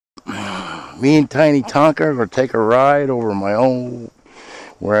Me and Tiny Tonka are going to take a ride over my own,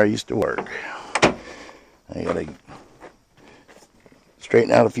 where I used to work. I got to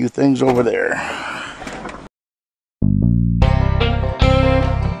straighten out a few things over there.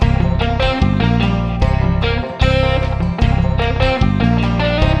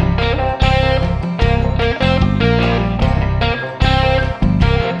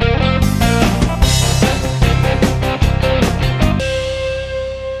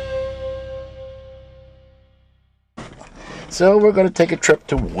 So we're going to take a trip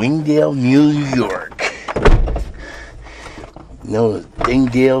to Wingdale, New York. No,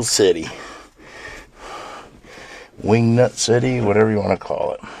 Wingdale City. Wingnut City, whatever you want to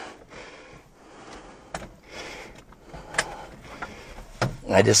call it.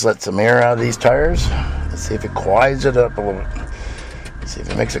 I just let some air out of these tires. Let's see if it quiets it up a little bit. See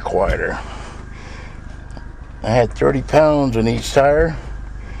if it makes it quieter. I had 30 pounds in each tire.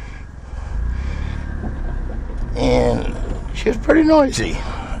 And she was pretty noisy,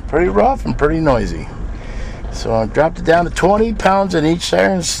 pretty rough and pretty noisy. So I dropped it down to 20 pounds in each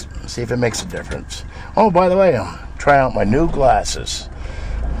tire and see if it makes a difference. Oh, by the way, I'm trying out my new glasses.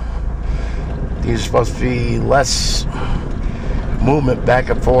 These are supposed to be less movement back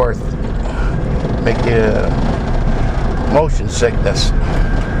and forth, make you motion sickness.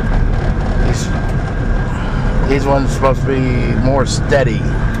 These ones are supposed to be more steady.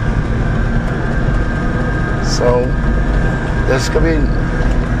 So this could be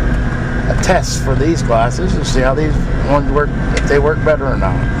a test for these glasses to see how these ones work, if they work better or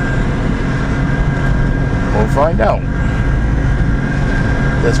not. We'll find out.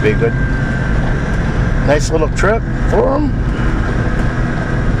 This will be a good, nice little trip for them.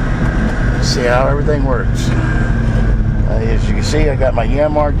 See how everything works. As you can see, I got my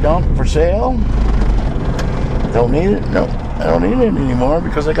Yamaha dump for sale. Don't need it? No, I don't need it anymore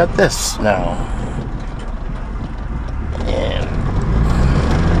because I got this now.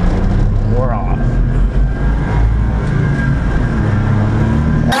 We're off.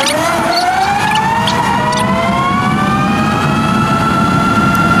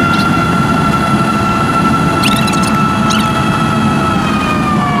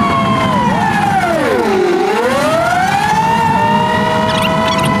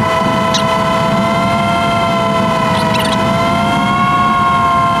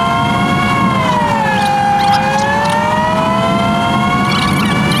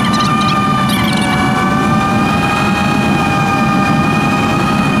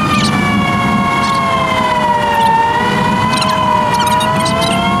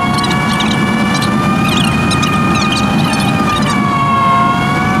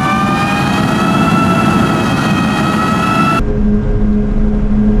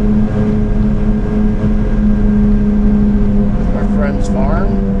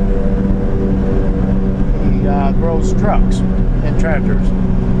 Grows trucks and tractors.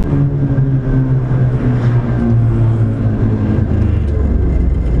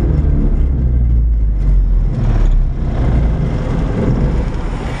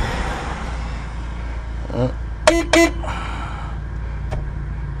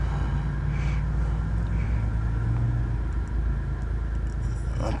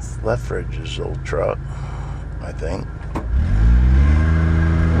 That's Lethbridge's old truck, I think.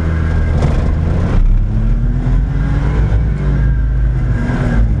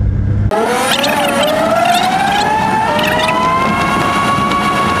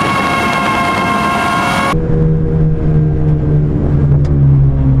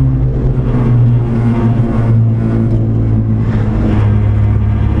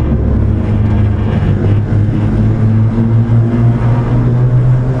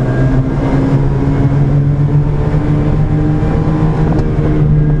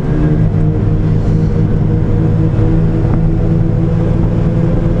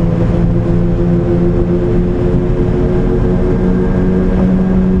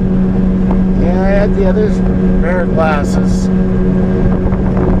 The other pair of glasses, and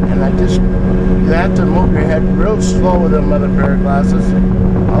you have to move your head real slow with them other pair of glasses,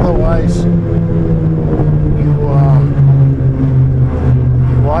 otherwise you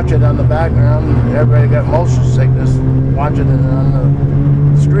watch it on the background. Everybody got motion sickness watching it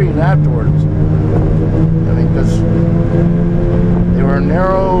on the screen afterwards. I mean, because they were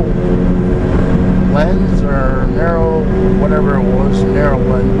narrow lens or narrow whatever it was, narrow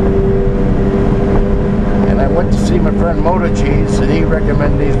lens. And I went to see my friend Moto Cheese, and he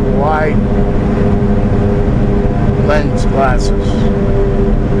recommended these wide lens glasses.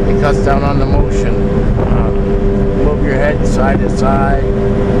 It cuts down on the motion. Move your head side to side,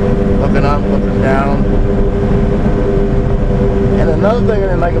 looking up, looking down. And another thing I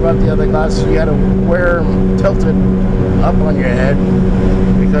didn't like about the other glasses, you had to wear them tilted up on your head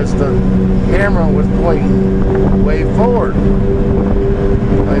because the camera was pointing way forward,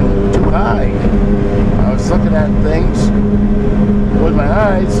 I mean, too high. I was looking at things with my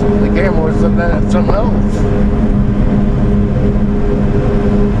eyes, and the camera was looking at something else.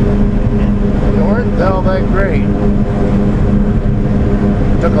 They weren't all that great.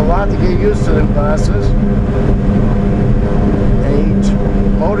 Took a lot to get used to them glasses. And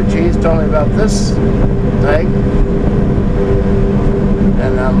Movavi told me about this thing,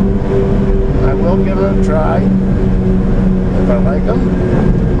 and I will give it a try. If I like them,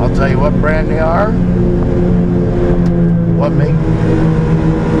 I'll tell you what brand they are, what make.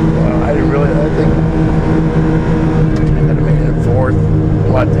 Well, I didn't really. I think I could have made it fourth.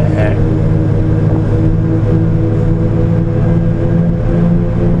 What the heck?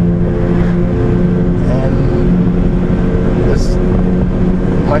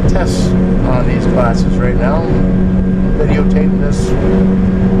 My tests on these glasses right now. Videotaping this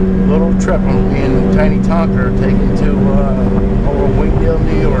little trip I'm being Tiny Tonka taken to over Wingdale,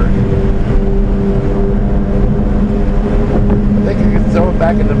 New York. I think I can throw it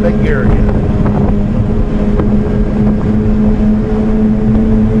back in the big gear again.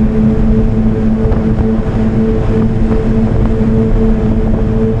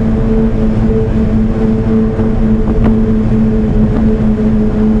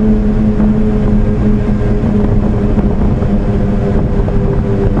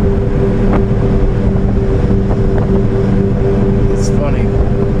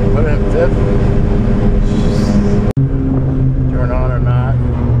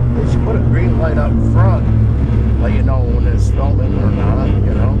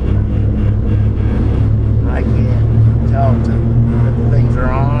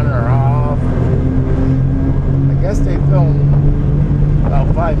 About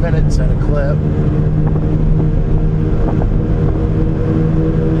 5 minutes at a clip,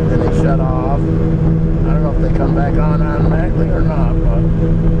 and then they shut off. I don't know if they come back on automatically or not, but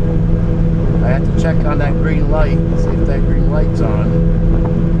I have to check on that green light, see if that green light's on.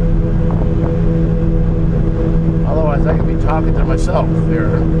 Otherwise I could be talking to myself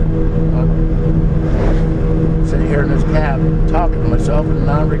here. Sitting here in this cab talking to myself and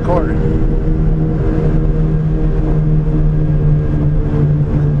non-recorded.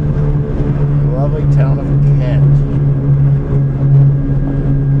 Lovely town of Kent.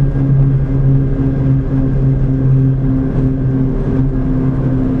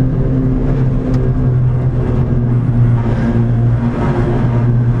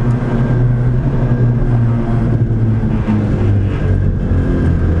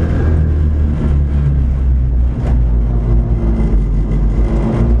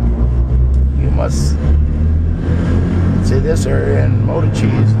 You must see this area in Movavi.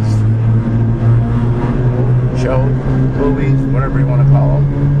 Shows, movies, whatever you want to call them.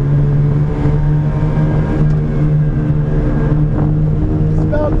 It's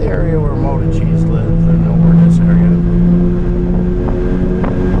about the area where Movavi lives. I know we're in this area.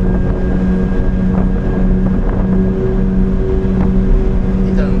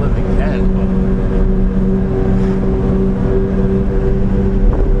 He doesn't live in Kent, but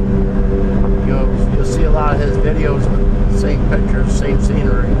you'll see a lot of his videos with the same pictures, same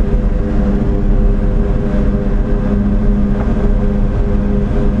scenery.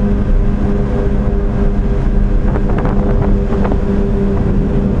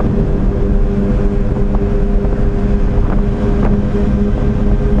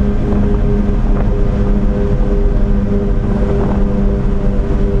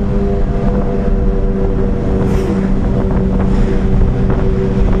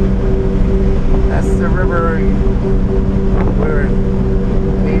 Where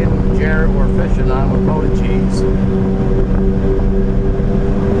me and Jared were fishing on with Movavi.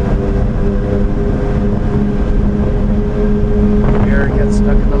 Jared got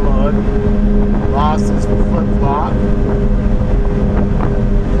stuck in the mud, lost his flip-flop,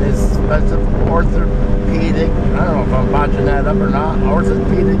 and his expensive orthopedic, I don't know if I'm botching that up or not,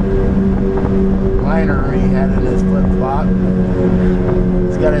 orthopedic liner he had in his flip-flop.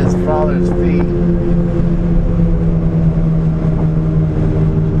 He's got his father's feet.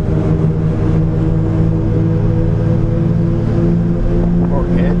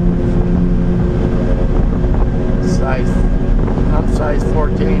 I'm size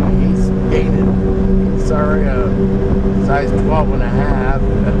 14, he's gaining. He's already a size 12 and a half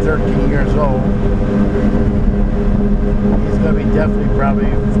at 13 years old. He's going to be definitely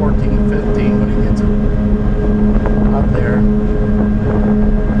probably 14, 15 when he gets up there.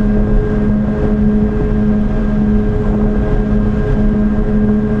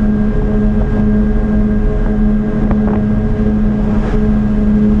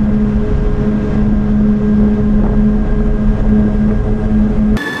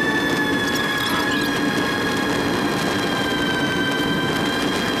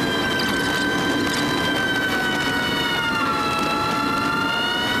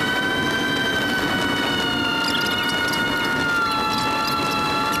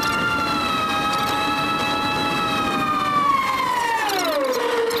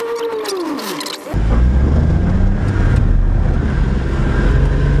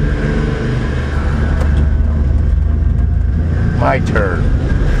 my turn.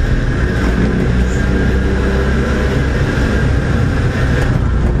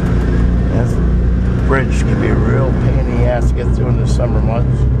 This bridge can be a real pain in the ass to get through in the summer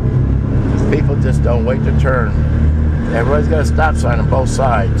months. Because people just don't wait to turn. Everybody's got a stop sign on both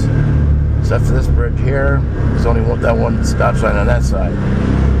sides. Except for this bridge here, there's only that one stop sign on that side.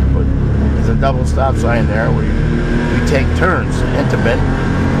 But there's a double stop sign there where you take turns, intimate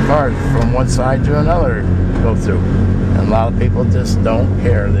cars from one side to another go through. And a lot of people just don't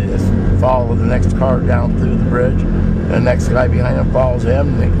care. They just follow the next car down through the bridge, and the next guy behind him follows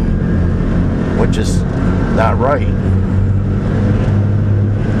him, which is not right.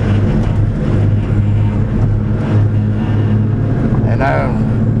 And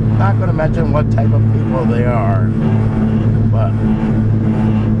I'm not going to mention what type of people they are, but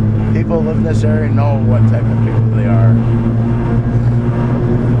people who live in this area know what type of people they are.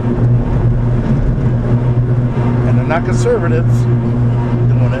 And they're not conservatives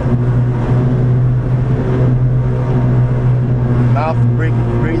doing it.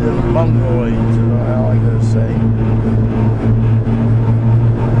 Mouth-breathing mongoloids is all I gotta say.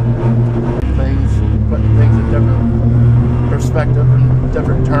 Putting things in different perspective and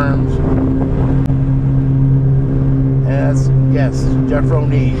different terms. And that's, yes,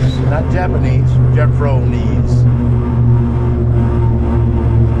 Jeffronese, not Japanese, Jeffronese.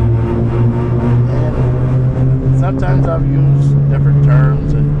 And sometimes I've used different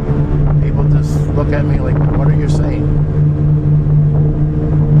terms and people just look at me like, what are you saying?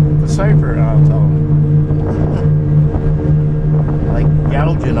 Decipher, I'll tell them. Like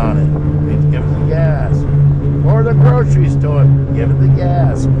gouging on it. Give it the gas. Or the groceries to it. Give it the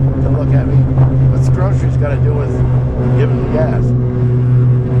gas. To look at me. What's groceries got to do with giving the gas?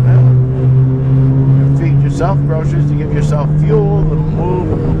 Well, you feed yourself groceries to give yourself fuel to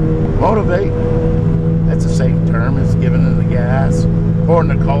move and motivate. That's the same term as giving it the gas. Pouring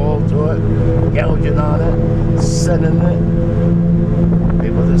the coal to it. Gouging on it. Sending it.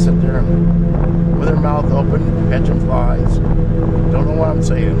 People just sit there with their mouth open, catching flies. Don't know what I'm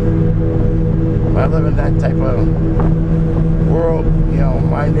saying. I live in that type of world. You know,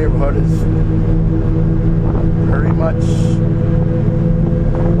 my neighborhood is pretty much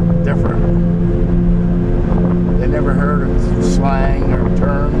different. They never heard of slang or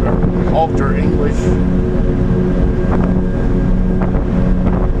terms or alter English.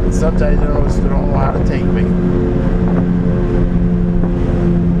 And sometimes they don't know how to take me.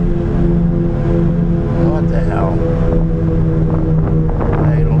 What the hell?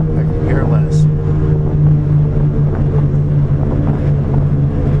 I could care less.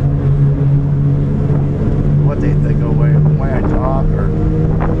 What they think of the way I talk or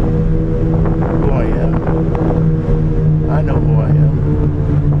who I am. I know who I am.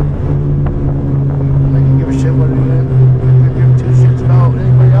 I can give a shit what I am. I can give two shits about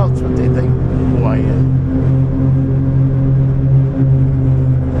anybody else what they think who I am.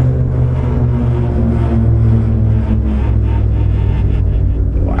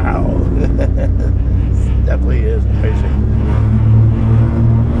 Definitely is amazing.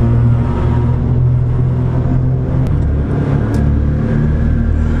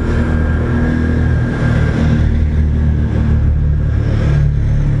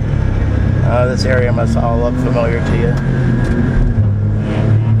 This area must all look familiar to you.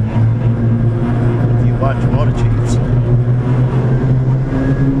 If you watch Motor Chiefs.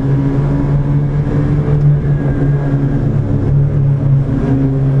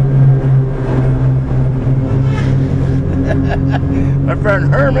 My friend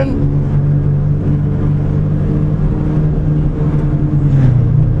Herman.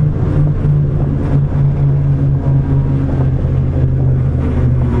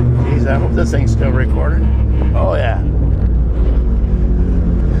 Geez, I hope this thing's still recording. Oh yeah.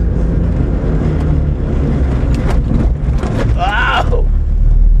 Ow!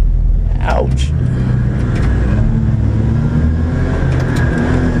 Ouch.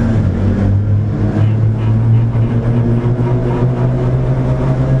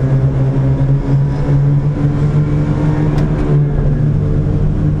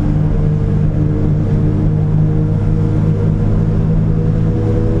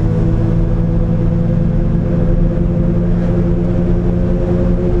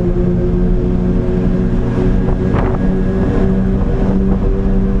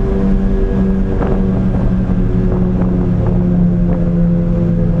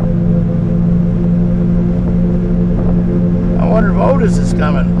 Otis is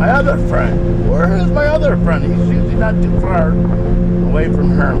coming. My other friend. Where is my other friend? He's usually not too far away from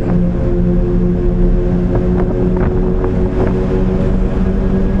Herman.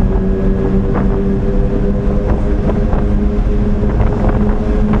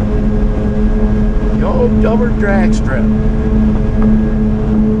 Silver drag strip.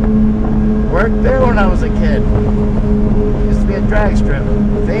 Worked there when I was a kid. Used to be a drag strip.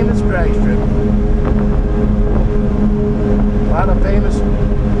 Famous drag strip. A lot of famous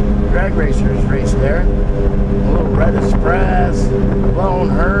drag racers race there. A little Red Express, Lone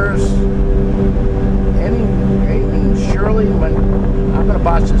Hearse, even Shirley, I'm going to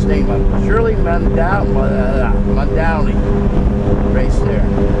botch his name up. Shirley Mandowney race there.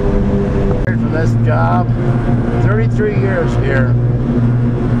 From this job, 33 years here.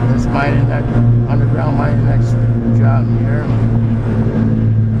 This mining, that underground mining next job here.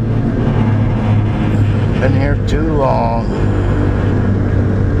 Been here too long.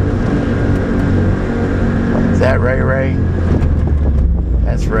 Is that Ray Ray?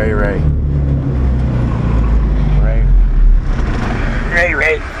 That's Ray Ray. Ray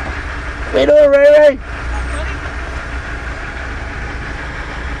Ray. What you doing, Ray Ray?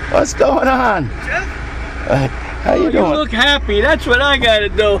 What's going on? Jeff? How you doing? You look happy. That's what I gotta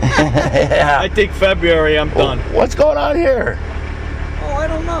do. Yeah. I think February I'm done. What's going on here? Oh, I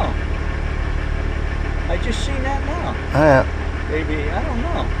don't know. I just seen that now. Maybe, I don't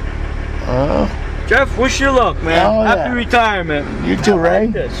know. Jeff, wish you luck, man. Oh, Happy yeah. retirement. You too, Ray.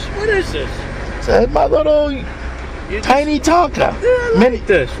 What is this? It's my little tiny Tonka. Yeah, Mini.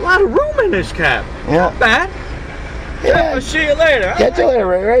 This. A lot of room in this cab. Yeah. Not bad. Yeah. Jeff, I'll see you later. Catch you later,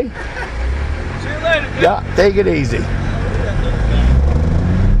 Ray Ray. See you later, Jeff. Yeah, take it easy.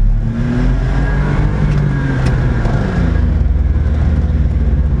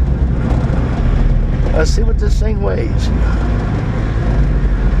 Let's see what this thing weighs.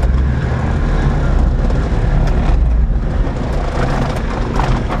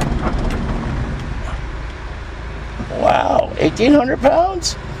 Wow, 1,800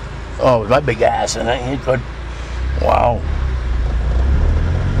 pounds? Oh, with my big ass in it, he could. Wow.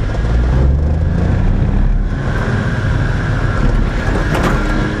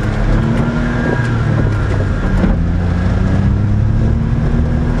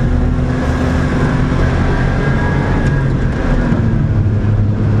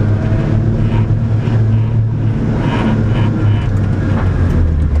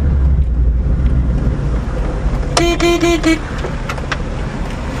 What are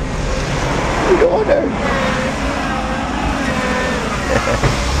you doing there?